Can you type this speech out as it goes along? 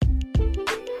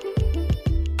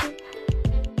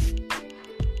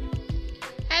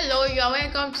you are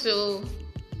welcome to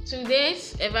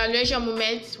today's evaluation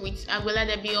moment with Agboola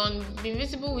Debbie on Be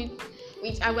Visible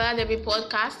with Agboola Debbie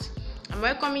podcast. I'm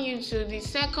welcoming you to the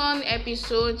second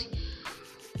episode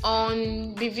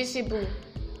on Be Visible,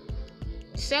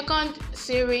 second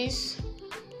series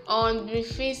on Be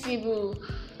Visible.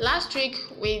 Last week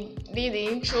we did the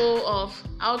intro of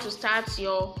how to start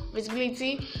your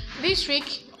visibility. This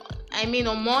week,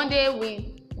 on Monday,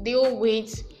 we deal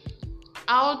with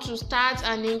how to start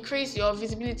and increase your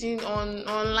visibility on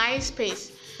online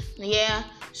space.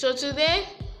 So today,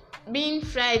 being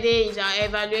Friday, is our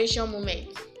evaluation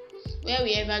moment where we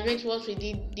evaluate what we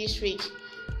did this week.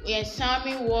 We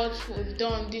examine what we've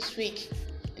done this week.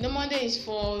 Monday is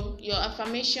for your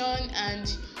affirmation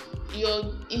and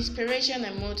your inspiration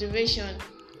and motivation.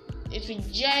 It will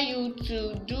jar you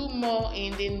to do more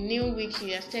in the new week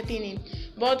you are stepping in.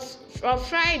 But for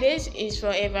Fridays is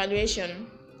for evaluation,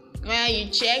 where you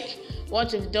check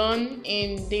what you've done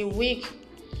in the week.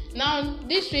 Now,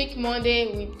 this week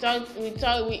Monday, we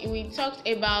talked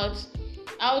about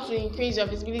how to increase your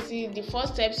visibility. The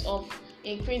first steps of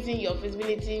increasing your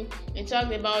visibility. We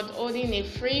talked about holding a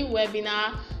free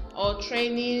webinar or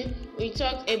training. We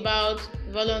talked about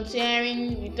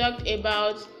volunteering. We talked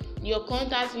about your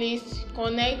contact list,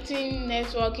 connecting,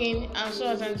 networking, and so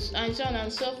on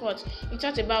and so forth. We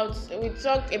talked about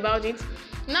it.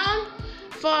 Now,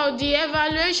 for the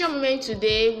evaluation moment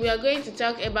today, we are going to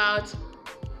talk about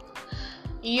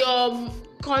your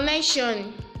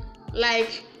connection,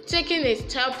 like taking a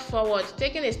step forward,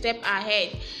 taking a step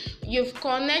ahead. You've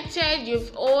connected, you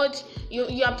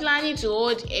are planning to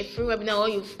hold a free webinar, or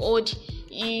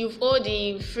you've hold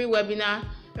a free webinar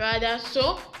rather.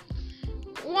 So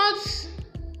what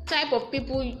type of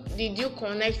people did you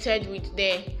connected with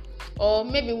there? Or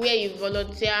maybe where you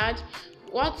volunteered,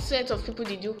 what set of people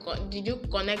did you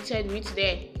connected with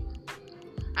there?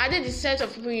 Are they the set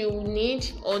of people you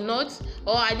need or not?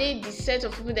 Or are they the set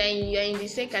of people that you are in the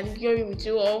same category with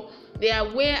you, or they are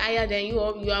way higher than you,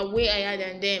 or you are way higher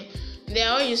than them? They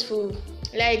are all useful.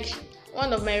 Like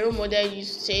one of my role models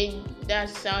used to say,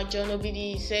 that's John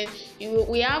Obidi. He said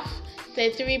we have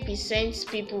 33%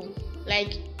 people.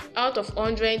 Like out of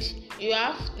 100, you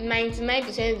have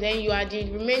 99%, then you are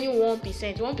the remaining 1%.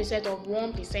 1% of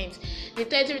 1%.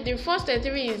 The first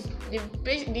 33 is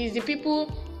the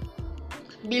people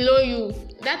below you.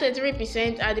 That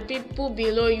 33% are the people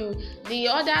below you. The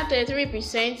other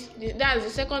 33%, that's the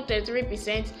second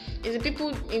 33%, is the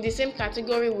people in the same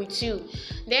category with you.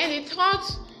 Then the third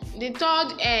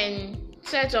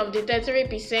set of the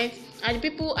 33% are the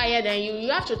people higher than you. You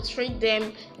have to treat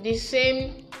them the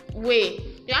same way.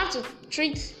 You have to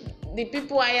treat the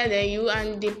people higher than you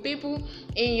and the people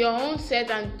in your own set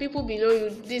and people below you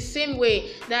the same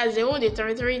way. That's the only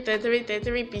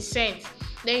 33%.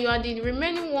 Then you are the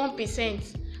remaining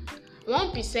 1%.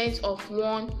 1% of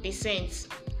 1%.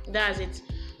 That's it.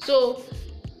 So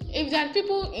if there are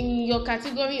people in your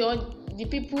category, or the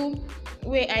people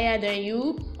way higher than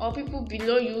you or people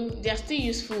below you, they are still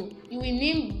useful. You will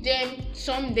need them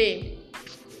someday.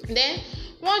 Then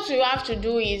what you have to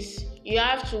do is you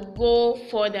have to go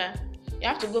further.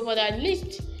 At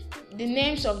least the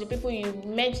names of the people you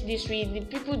met this week, the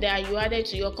people that you added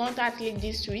to your contact list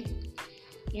this week.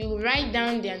 You write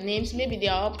down their names. Maybe they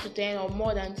are up to 10 or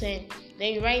more than 10.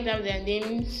 Then you write down their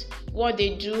names, what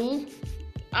they do,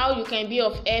 how you can be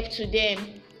of help to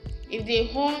them. If they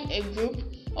own a group,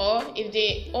 or if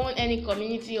they own any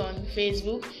community on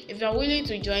Facebook, if you are willing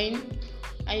to join,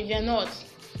 and if you are not,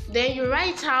 then you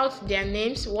write out their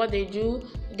names, what they do,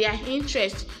 their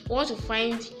interest, what you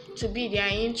find to be their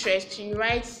interest. You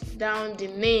write down the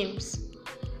names.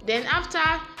 Then after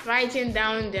writing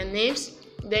down their names,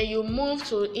 then you move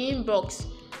to inbox.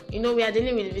 We are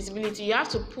dealing with visibility. You have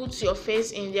to put your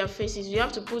face in their faces. You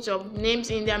have to put your names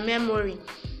in their memory.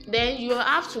 Then you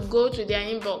have to go to their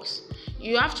inbox.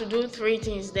 You have to do 3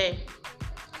 things there.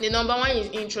 The number 1 is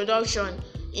introduction.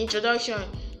 You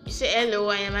say, hello,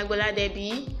 I am Agboola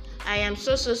Debbie. I am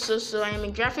so. I am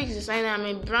a graphic designer. I'm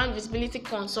a brand visibility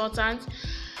consultant.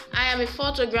 I am a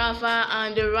photographer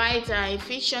and a writer, a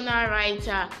fictional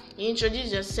writer. You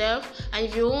introduce yourself, and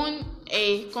if you own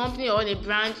a company or a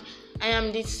brand, I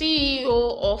am the CEO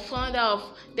or founder of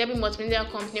Debbie Multimedia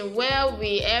Company, where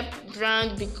we help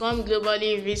brands become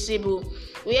globally visible.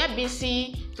 We help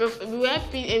busy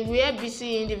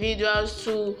individuals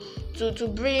to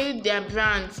build their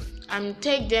brands and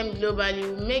take them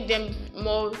globally, make them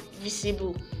more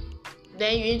visible.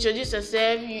 Then you introduce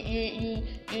yourself,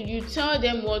 you tell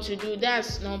them what to do.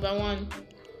 That's number 1.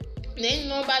 Then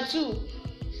number 2,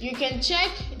 you can check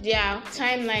their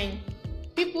timeline.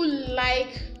 People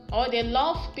like or they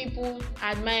love people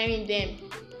admiring them.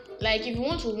 Like if you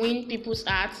want to win people's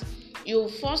hearts, you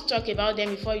first talk about them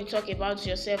before you talk about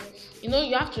yourself. You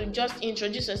have to just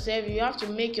introduce yourself. You have to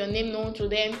make your name known to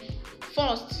them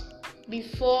first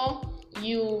before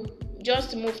you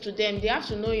just move to them. They have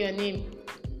to know your name.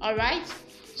 All right.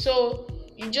 So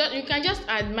you can just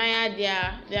admire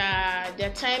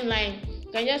their timeline.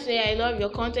 You can just say, I love your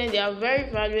content. They are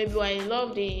very valuable. I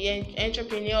love the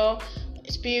entrepreneur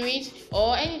spirit,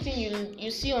 or anything you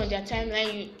see on their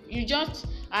timeline. You just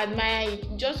admire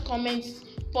it. Just comment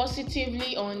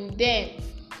positively on them.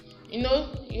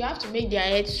 You have to make their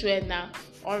head swell now.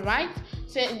 All right.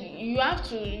 So you have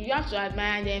to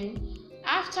admire them.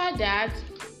 After that,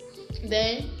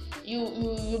 then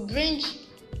you bring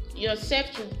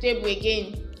yourself to the table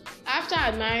again. After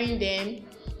admiring them,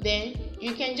 then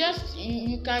you can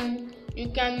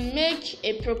make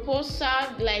a proposal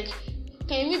like,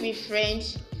 can we be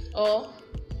friends, or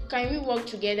can we work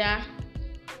together?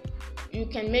 You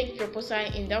can make proposal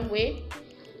in that way.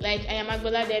 Like, I am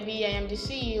Agbola Debbie, I am the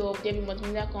CEO of Debbie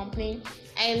Multimedia Company.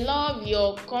 I love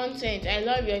your content. I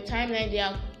love your timeline.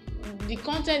 The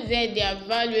content there, they are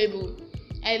valuable.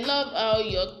 I love how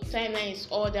your timeline is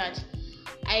ordered.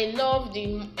 I love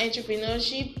the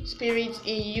entrepreneurship spirit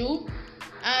in you,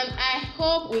 and I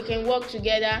hope we can work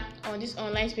together on this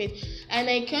online space. And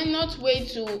I cannot wait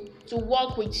to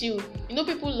work with you.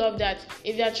 People love that.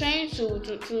 If they are trying to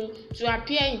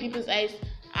appear in people's eyes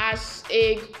as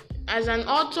an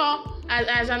author,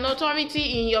 as an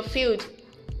authority in your field,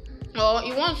 or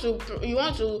you want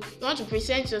to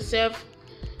present yourself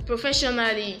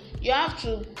professionally, you have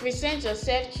to present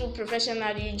yourself too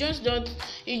professionally. You just don't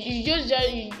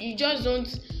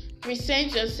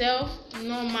present yourself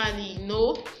normally.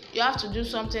 No, you have to do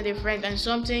something different and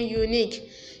something unique.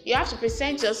 You have to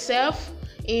present yourself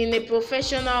in a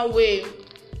professional way.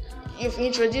 You've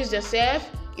introduced yourself,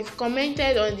 you've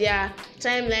commented on their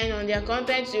timeline, on their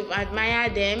content, you've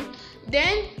admired them.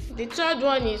 Then the third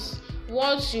one is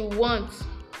what you want.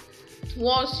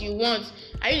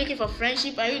 Are you looking for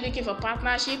friendship? Are you looking for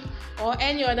partnership or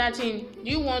any other thing?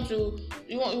 Do you want to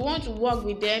work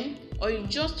with them, or you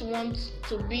just want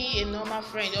to be a normal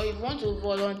friend, or you want to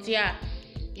volunteer?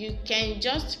 You can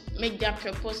just make that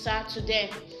proposal to them.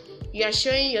 You are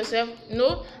showing yourself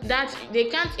that they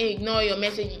can't ignore your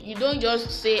message. You don't just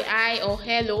say hi or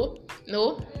hello.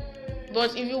 No.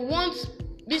 But if you want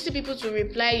busy people to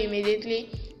reply immediately,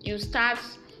 you start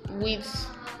with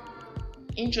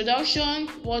introduction,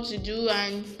 what to do,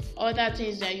 and other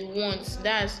things that you want.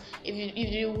 That's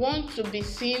if you want to be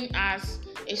seen as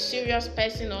a serious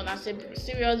person or as a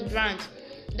serious brand.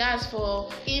 That's for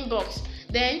inbox.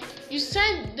 Then you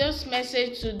send this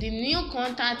message to the new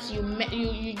contacts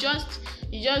you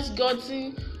just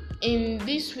gotten in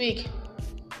this week.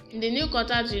 The new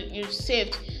contacts you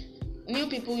saved, new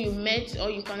people you met or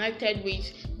you connected with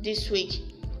this week.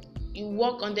 You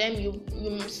work on them. You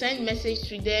send message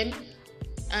to them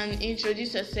and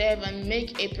introduce yourself and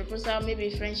make a proposal, maybe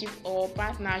friendship or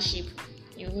partnership.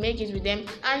 You make it with them.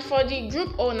 And for the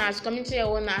group owners, community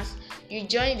owners, you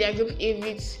join their group.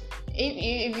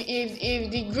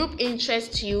 If the group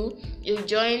interests you, you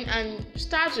join and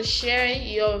start to share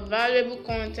your valuable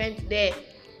content there.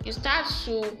 You start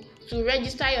to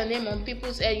register your name on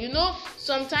people's head.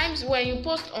 Sometimes when you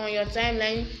post on your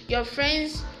timeline, your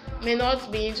friends may not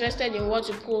be interested in what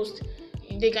you post.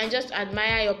 They can just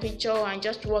admire your picture and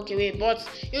just walk away, but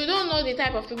you don't know the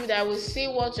type of people that will see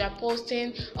what you are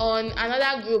posting on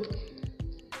another group.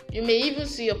 You may even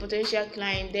see your potential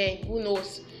client there. Who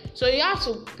knows? So you have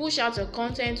to push out your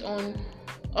content on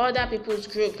other people's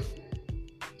group,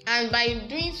 and by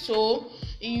doing so,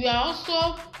 you are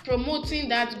also promoting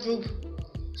that group.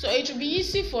 So it will be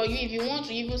easy for you if you want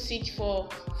to even seek for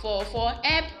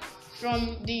help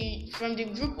from the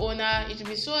group owner. It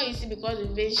will be so easy because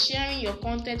you'll be sharing your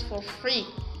content for free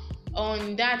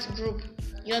on that group.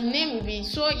 Your name will be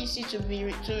so easy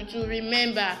to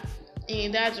remember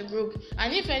in that group,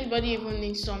 and if anybody even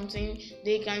needs something,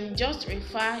 they can just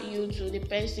refer you to the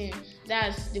person.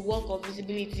 That's the work of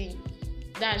visibility.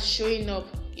 That's showing up.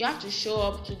 You have to show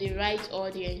up to the right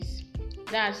audience.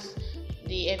 That's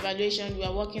the evaluation we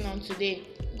are working on today.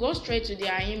 Go straight to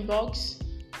their inbox,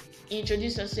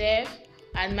 introduce yourself,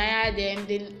 admire them.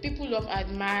 The people love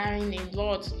admiring a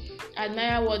lot.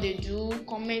 Admire what they do,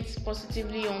 comment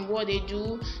positively on what they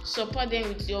do, support them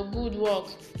with your good work,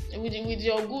 with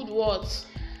your good words.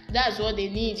 That's what they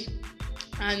need.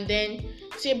 And then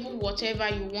table whatever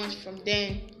you want from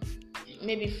them.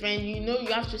 Maybe friend,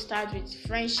 you have to start with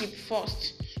friendship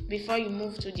first before you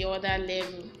move to the other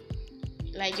level.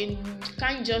 Like, you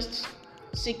can't just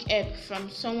seek help from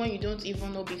someone you don't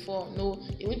even know before. No,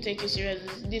 they won't take you serious.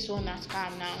 This one has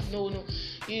come now. No.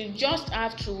 You just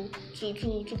have to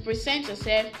present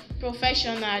yourself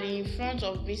professionally in front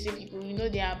of busy people. You know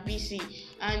they are busy,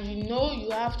 and you know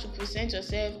you have to present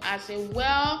yourself as a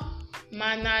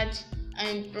well-mannered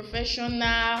and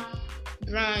professional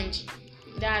brand.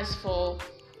 That's for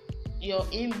your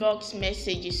inbox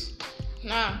messages.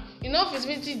 Now,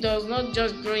 visibility does not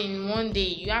just grow in one day.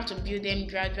 You have to build them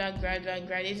gradual.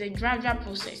 It's a gradual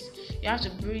process. You have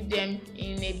to build them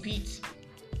in a bit.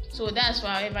 So that's for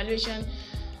our evaluation.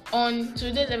 On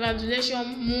today's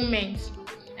evaluation moment,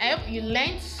 I hope you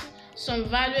learned some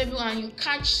valuable and you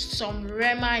catch some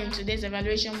rema in today's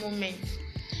evaluation moment.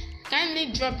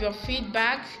 Kindly drop your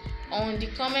feedback on the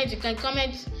comments. You can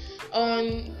comment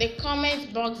on the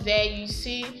comment box there. You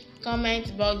see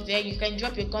comment box there. You can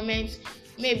drop your comments.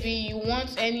 Maybe you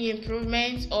want any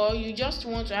improvement, or you just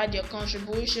want to add your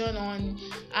contribution on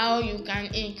how you can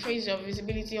increase your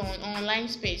visibility on online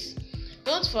space.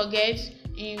 Don't forget,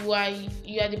 you are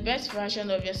the best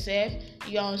version of yourself.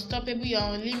 You are unstoppable. You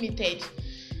are unlimited.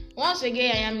 Once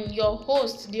again, I am your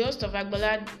host, the host of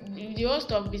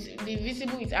Be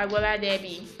Visible with Agbola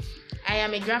Debbie. I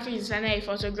am a graphic designer, a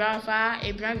photographer,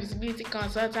 a brand visibility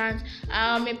consultant.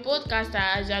 I am a podcaster.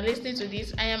 As you are listening to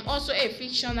this, I am also a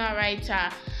fictional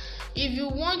writer. If you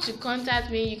want to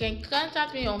contact me, you can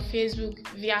contact me on Facebook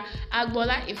via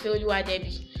Agbola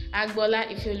Ifeoluwadebi.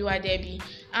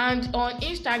 And on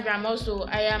Instagram also,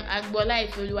 I am Agbola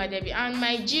Ifeoluwadebi. And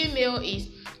my Gmail is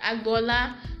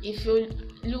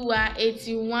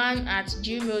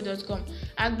agbolaifeoluwa81@gmail.com.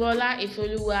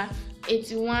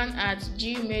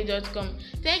 agbolaifeoluwa81@gmail.com.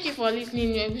 Thank you for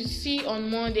listening. We will see you on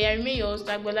Monday. I remain your host,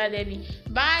 Agbola Debbie.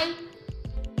 Bye.